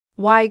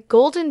Why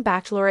Golden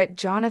Bachelorette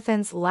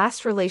Jonathan's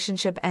Last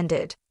Relationship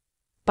Ended.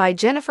 By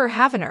Jennifer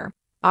Havener,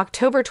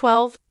 October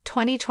 12,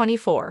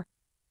 2024.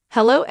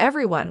 Hello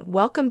everyone,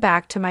 welcome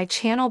back to my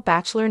channel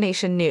Bachelor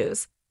Nation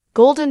News.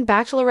 Golden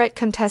Bachelorette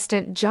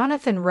contestant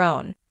Jonathan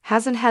Rone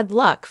hasn't had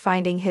luck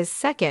finding his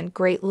second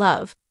great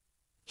love.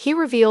 He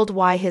revealed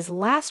why his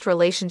last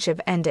relationship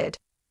ended.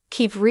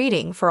 Keep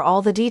reading for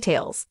all the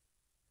details.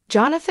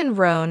 Jonathan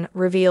Rone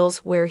reveals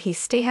where he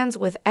stands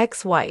with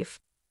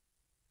ex-wife.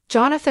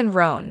 Jonathan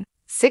Rone,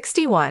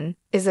 61,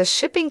 is a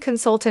shipping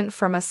consultant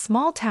from a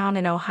small town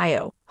in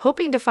Ohio,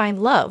 hoping to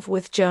find love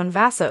with Joan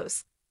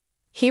Vassos.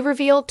 He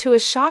revealed to a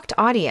shocked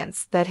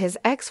audience that his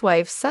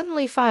ex-wife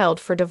suddenly filed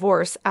for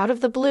divorce out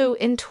of the blue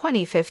in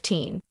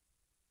 2015.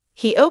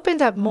 He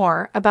opened up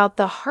more about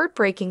the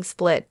heartbreaking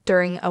split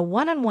during a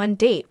one-on-one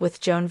date with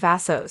Joan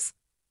Vassos.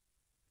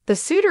 The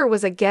suitor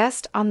was a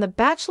guest on the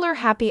Bachelor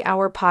Happy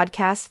Hour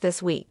podcast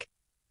this week.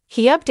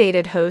 He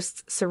updated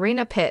hosts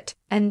Serena Pitt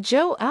and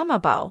Joe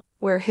Amabile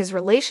where his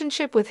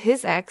relationship with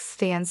his ex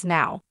stands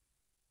now.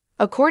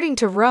 According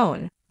to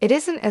Rone, it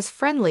isn't as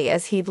friendly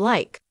as he'd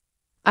like.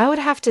 I would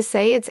have to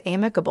say it's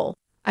amicable.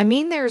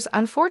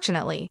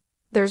 Unfortunately,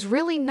 there's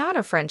really not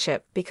a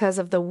friendship because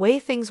of the way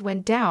things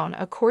went down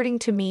according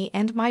to me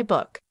and my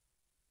book.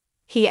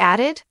 He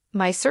added,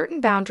 my certain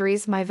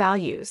boundaries, my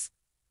values.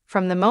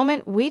 From the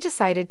moment we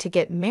decided to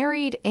get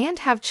married and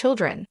have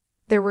children,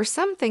 there were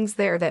some things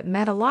there that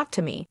meant a lot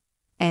to me,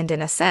 and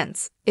in a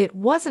sense, it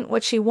wasn't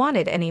what she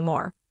wanted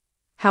anymore.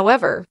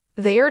 However,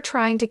 they are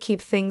trying to keep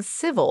things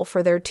civil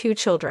for their two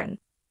children.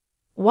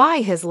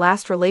 Why his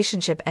last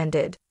relationship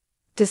ended.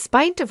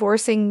 Despite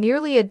divorcing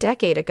nearly a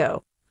decade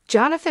ago,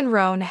 Jonathan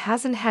Rone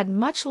hasn't had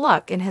much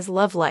luck in his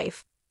love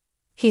life.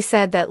 He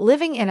said that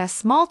living in a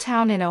small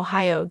town in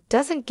Ohio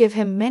doesn't give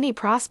him many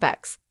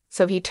prospects,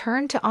 so he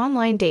turned to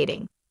online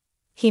dating.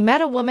 He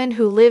met a woman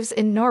who lives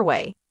in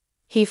Norway.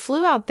 He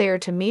flew out there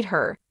to meet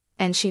her,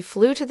 and she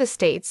flew to the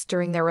States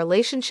during their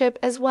relationship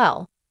as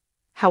well.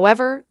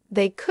 However,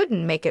 they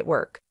couldn't make it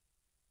work.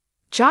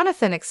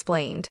 Jonathan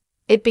explained,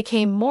 it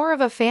became more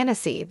of a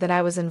fantasy that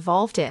I was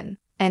involved in,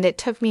 and it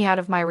took me out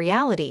of my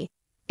reality.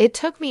 It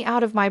took me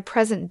out of my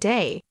present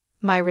day,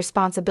 my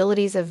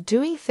responsibilities of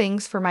doing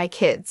things for my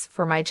kids,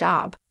 for my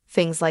job,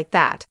 things like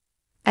that.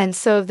 And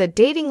so the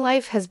dating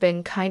life has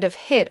been kind of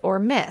hit or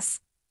miss.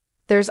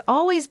 There's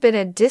always been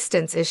a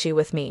distance issue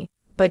with me,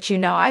 but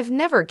I've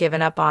never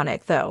given up on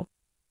it though.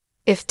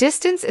 If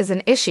distance is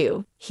an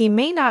issue, he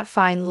may not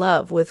find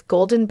love with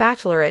Golden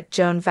Bachelorette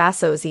Joan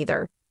Vassos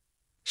either.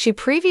 She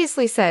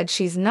previously said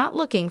she's not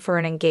looking for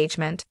an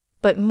engagement,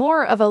 but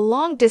more of a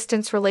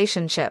long-distance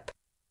relationship.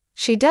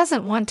 She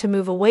doesn't want to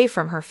move away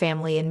from her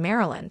family in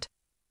Maryland.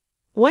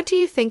 What do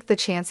you think the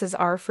chances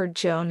are for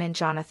Joan and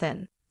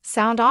Jonathan?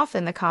 Sound off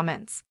in the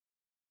comments.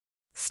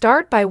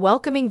 Start by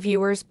welcoming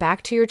viewers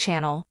back to your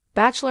channel,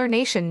 Bachelor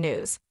Nation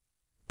News.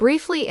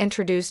 Briefly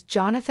introduce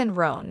Jonathan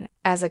Rone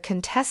as a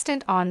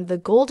contestant on The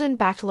Golden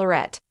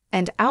Bachelorette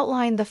and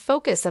outline the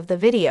focus of the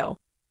video,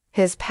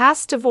 his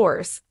past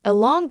divorce, a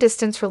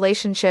long-distance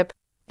relationship,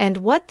 and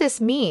what this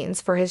means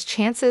for his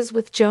chances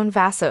with Joan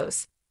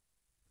Vassos.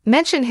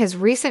 Mention his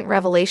recent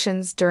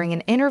revelations during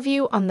an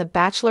interview on the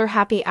Bachelor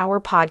Happy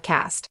Hour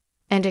podcast,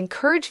 and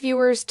encourage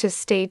viewers to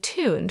stay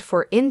tuned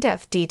for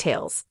in-depth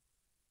details.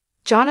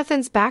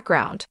 Jonathan's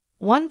background,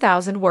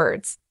 1,000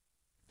 words.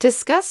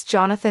 Discuss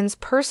Jonathan's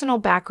personal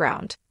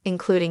background,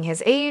 including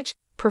his age,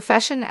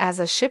 profession as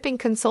a shipping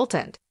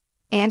consultant,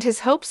 and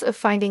his hopes of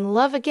finding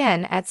love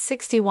again at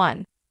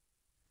 61.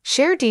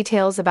 Share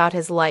details about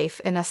his life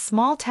in a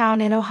small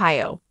town in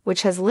Ohio,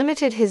 which has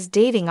limited his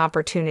dating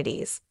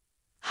opportunities.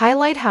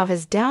 Highlight how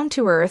his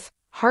down-to-earth,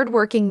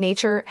 hard-working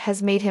nature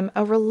has made him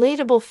a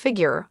relatable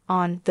figure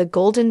on The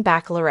Golden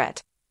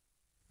Bachelorette.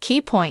 Key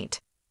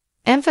point.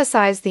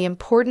 Emphasize the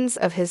importance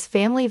of his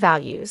family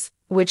values,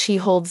 which he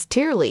holds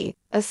dearly,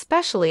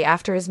 especially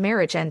after his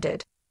marriage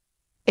ended.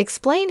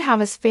 Explain how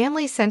his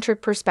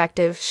family-centric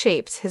perspective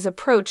shapes his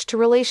approach to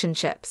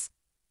relationships.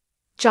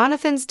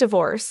 Jonathan's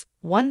divorce,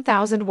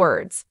 1,000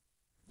 words.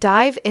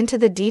 Dive into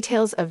the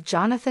details of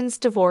Jonathan's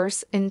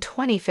divorce in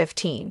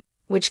 2015,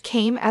 which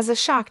came as a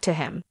shock to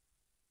him.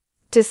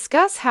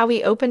 Discuss how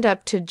he opened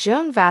up to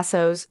Joan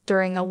Vassos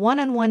during a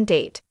one-on-one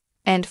date,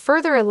 and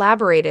further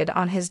elaborated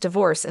on his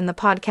divorce in the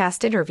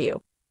podcast interview.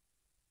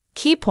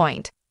 Key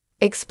point.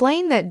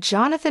 Explain that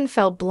Jonathan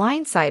felt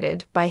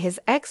blindsided by his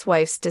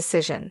ex-wife's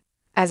decision,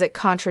 as it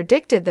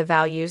contradicted the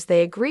values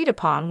they agreed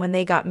upon when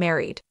they got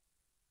married.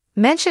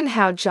 Mention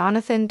how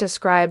Jonathan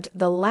described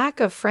the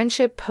lack of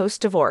friendship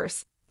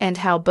post-divorce, and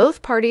how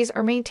both parties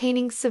are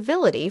maintaining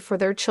civility for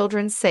their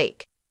children's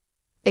sake.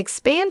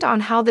 Expand on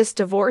how this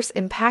divorce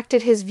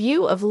impacted his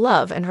view of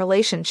love and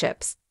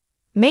relationships,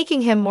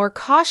 making him more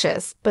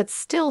cautious but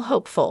still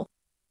hopeful.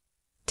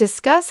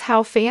 Discuss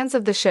how fans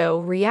of the show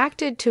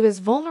reacted to his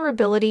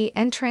vulnerability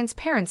and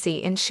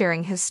transparency in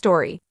sharing his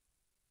story.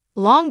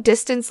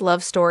 Long-distance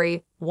love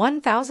story,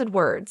 1,000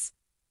 words.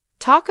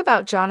 Talk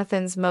about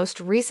Jonathan's most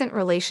recent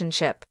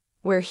relationship,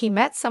 where he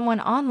met someone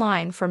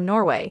online from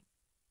Norway.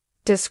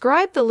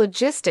 Describe the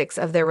logistics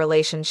of their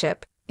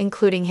relationship,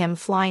 including him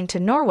flying to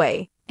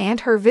Norway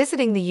and her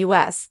visiting the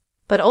US,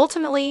 but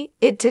ultimately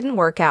it didn't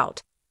work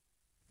out.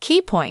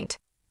 Key point: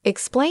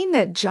 explain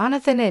that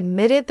Jonathan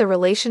admitted the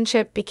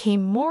relationship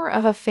became more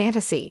of a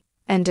fantasy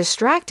and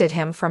distracted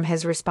him from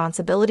his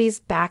responsibilities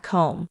back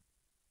home.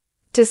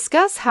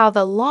 Discuss how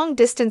the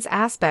long-distance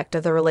aspect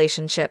of the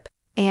relationship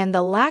and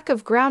the lack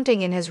of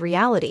grounding in his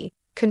reality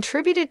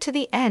contributed to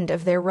the end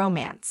of their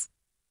romance.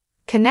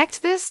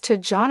 Connect this to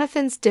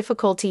Jonathan's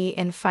difficulty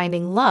in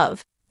finding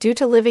love due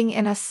to living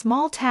in a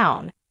small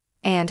town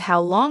and how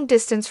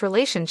long-distance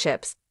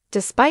relationships,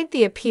 despite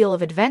the appeal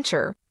of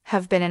adventure,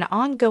 have been an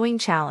ongoing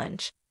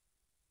challenge.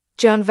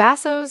 Joan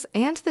Vassos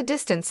and the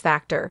distance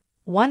factor,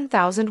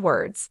 1,000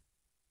 words.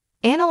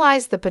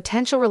 Analyze the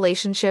potential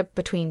relationship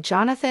between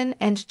Jonathan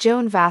and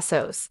Joan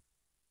Vassos.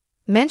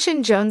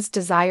 Mention Joan's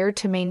desire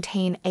to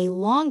maintain a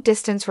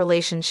long-distance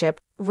relationship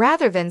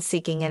rather than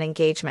seeking an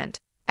engagement,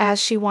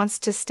 as she wants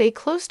to stay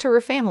close to her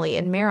family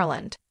in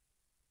Maryland.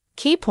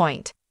 Key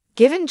point: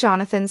 given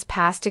Jonathan's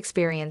past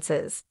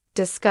experiences,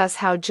 discuss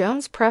how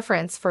Joan's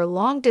preference for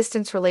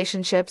long-distance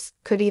relationships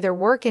could either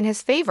work in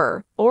his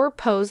favor or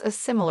pose a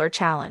similar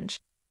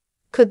challenge.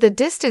 Could the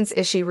distance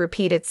issue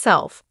repeat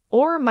itself,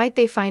 or might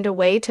they find a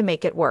way to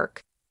make it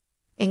work?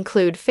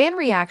 Include fan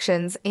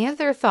reactions and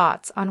their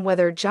thoughts on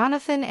whether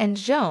Jonathan and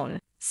Joan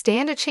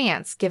stand a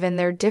chance given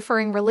their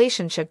differing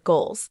relationship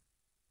goals.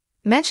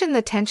 Mention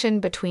the tension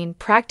between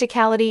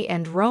practicality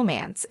and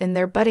romance in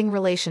their budding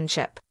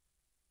relationship.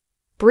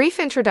 Brief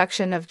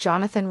introduction of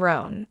Jonathan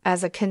Rone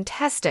as a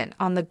contestant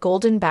on the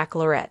Golden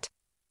Bachelorette.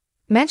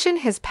 Mention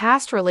his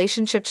past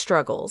relationship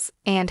struggles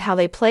and how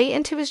they play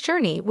into his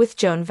journey with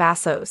Joan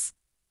Vassos.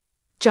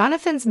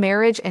 Jonathan's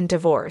marriage and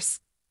divorce.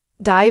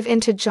 Dive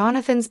into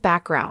Jonathan's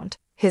background,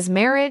 his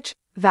marriage,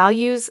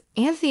 values,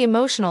 and the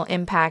emotional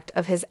impact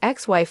of his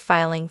ex-wife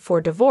filing for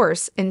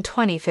divorce in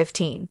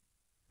 2015.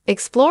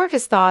 Explore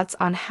his thoughts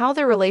on how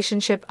their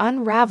relationship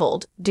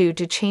unraveled due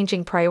to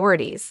changing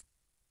priorities.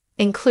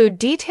 Include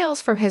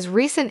details from his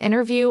recent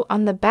interview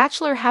on the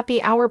Bachelor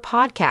Happy Hour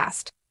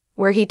podcast,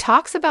 where he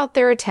talks about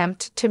their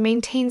attempt to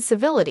maintain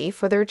civility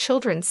for their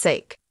children's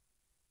sake.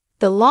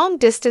 The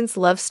long-distance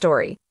love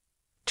story.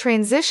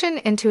 Transition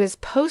into his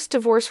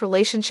post-divorce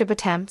relationship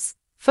attempts,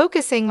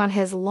 focusing on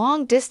his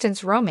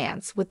long-distance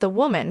romance with the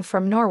woman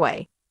from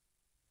Norway.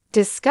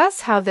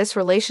 Discuss how this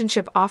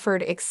relationship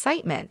offered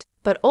excitement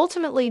but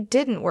ultimately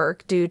didn't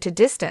work due to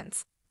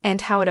distance,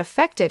 and how it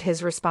affected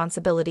his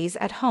responsibilities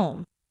at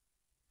home.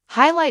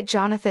 Highlight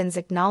Jonathan's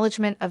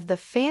acknowledgement of the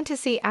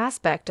fantasy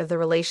aspect of the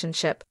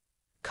relationship,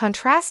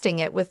 contrasting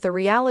it with the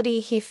reality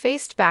he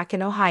faced back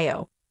in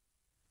Ohio.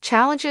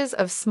 Challenges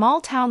of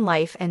small-town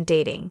life and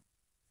dating.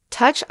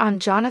 Touch on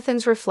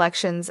Jonathan's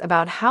reflections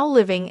about how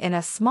living in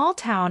a small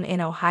town in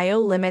Ohio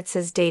limits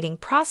his dating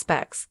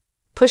prospects,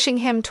 pushing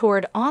him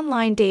toward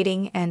online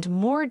dating and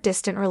more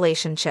distant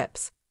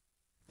relationships.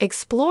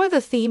 Explore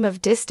the theme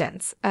of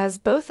distance as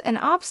both an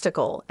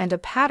obstacle and a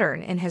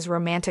pattern in his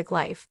romantic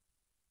life.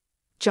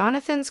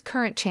 Jonathan's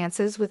current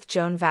chances with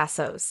Joan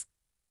Vassos.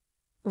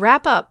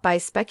 Wrap up by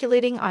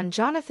speculating on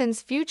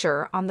Jonathan's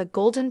future on the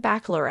Golden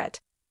Bachelorette.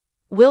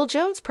 Will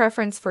Joan's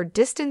preference for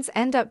distance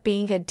end up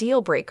being a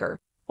deal-breaker,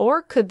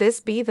 or could this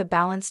be the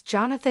balance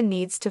Jonathan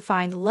needs to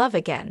find love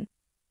again?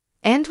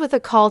 End with a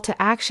call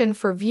to action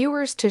for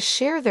viewers to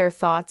share their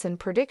thoughts and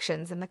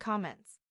predictions in the comments.